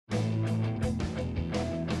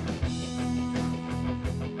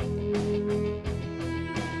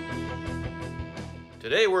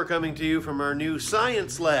Today we're coming to you from our new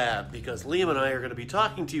science lab because Liam and I are going to be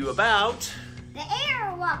talking to you about the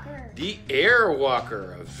Airwalker. The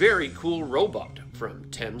Airwalker, a very cool robot from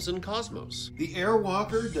Thames Kosmos. The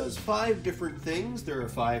Airwalker does 5 different things. There are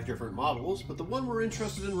 5 different models, but the one we're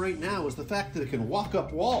interested in right now is the fact that it can walk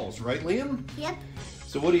up walls, right, Liam? Yep.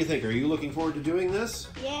 So what do you think? Are you looking forward to doing this?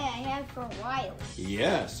 Yeah, I have for a while.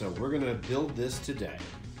 Yeah, so we're going to build this today.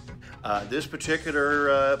 This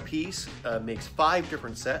particular piece makes 5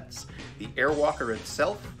 different sets. The Airwalker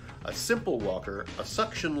itself, a simple walker, a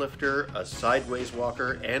suction lifter, a sideways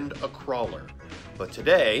walker, and a crawler. But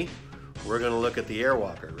today, we're going to look at the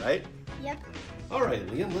Airwalker, right? Yep. All right,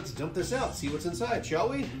 Liam, let's dump this out, see what's inside, shall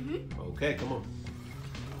we? Mm-hmm. Okay, come on.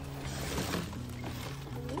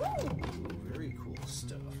 Ooh. Very cool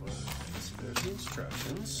stuff. All right, so there's the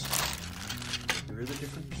instructions. Here are the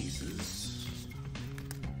different pieces.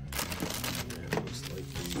 Looks like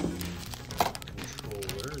the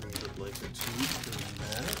controller. These are like the tubes for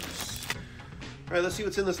pneumatics. All right, let's see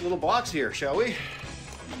what's in this little box here, shall we?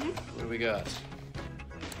 Mm-hmm. What do we got?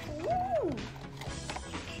 Ooh.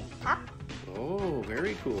 Suction cup. Oh,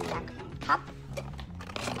 very cool. Suction cup.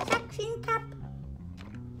 Suction cup.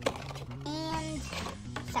 And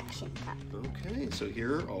suction cup. Okay, so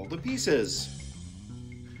here are all the pieces.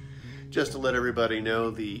 Just to let everybody know,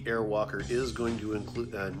 the Airwalker is going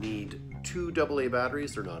to need 2 AA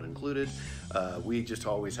batteries. They're not included. We just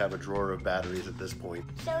always have a drawer of batteries at this point.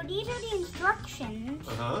 So these are the instructions,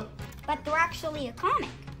 Uh-huh. but they're actually a comic.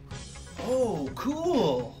 Oh,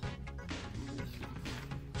 cool!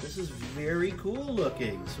 This is very cool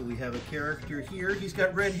looking. So we have a character here. He's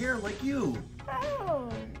got red hair like you.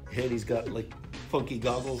 Oh. And he's got like funky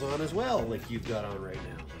goggles on as well, like you've got on right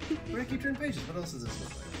now. We're gonna keep turning pages. What else does this look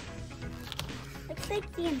like? Looks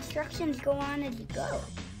like the instructions go on as you go.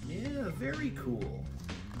 Yeah, very cool.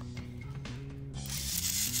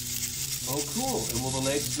 Oh, cool. And will the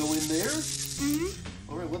legs go in there?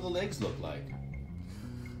 Mm-hmm. All right, what do the legs look like?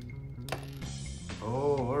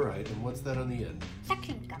 Oh, all right. And what's that on the end?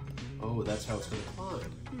 Suction cup. Oh, that's how it's going to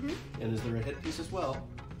climb. Mm-hmm. And is there a headpiece as well?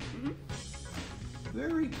 Mm-hmm.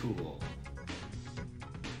 Very cool.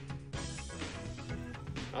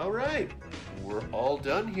 All right, we're all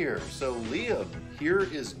done here. So Liam, here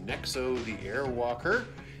is Nexo the Airwalker.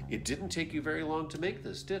 It didn't take you very long to make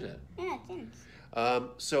this, did it? Yeah, it didn't.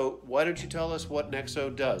 So why don't you tell us what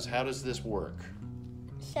Nexo does? How does this work?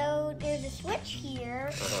 So there's a switch here,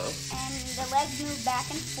 and the legs move back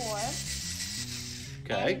and forth.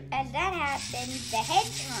 Okay. And as that happens, the head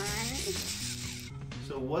turns.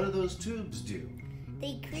 So what do those tubes do?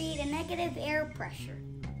 They create a negative air pressure.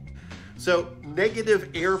 So negative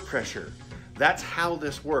air pressure, that's how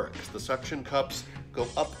this works. The suction cups go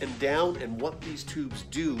up and down, and what these tubes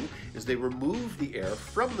do is they remove the air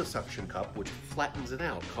from the suction cup, which flattens it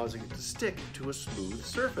out, causing it to stick to a smooth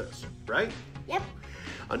surface, right? Yep.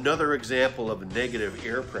 Another example of negative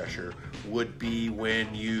air pressure would be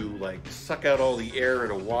when you like suck out all the air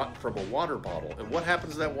in from a water bottle. And what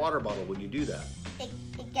happens to that water bottle when you do that? It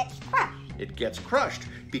gets crushed. It gets crushed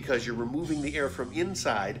because you're removing the air from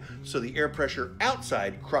inside, so the air pressure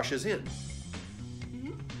outside crushes in.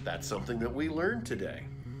 That's something that we learned today.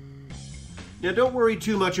 Now, don't worry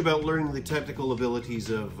too much about learning the technical abilities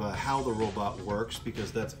of how the robot works,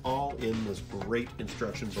 because that's all in this great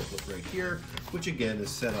instruction booklet right here, which again is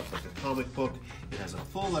set up like a comic book. It has a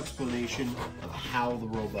full explanation of how the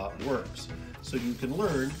robot works, so you can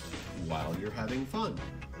learn while you're having fun.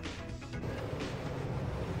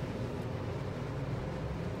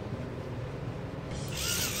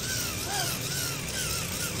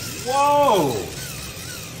 Whoa!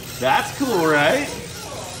 That's cool, right?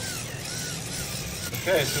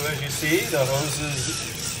 Okay, so as you see, the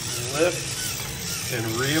hoses lift and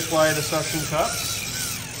reapply the suction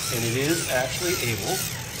cups, and it is actually able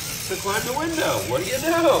to climb the window. What do you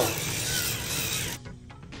know?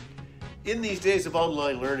 In these days of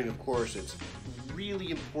online learning, of course, it's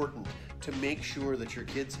really important to make sure that your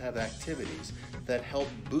kids have activities that help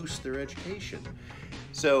boost their education.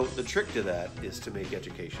 So the trick to that is to make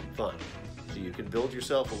education fun. So you can build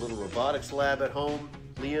yourself a little robotics lab at home.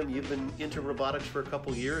 Liam, you've been into robotics for a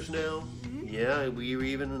couple years now. Yeah, we were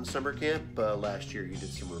even in summer camp last year. You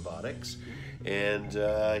did some robotics. And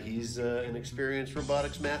he's an experienced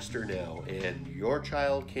robotics master now, and your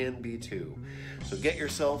child can be too. So get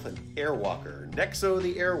yourself an Airwalker, Nexo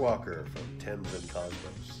the Airwalker from Thames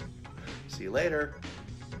Kosmos. See you later.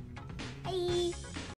 Bye.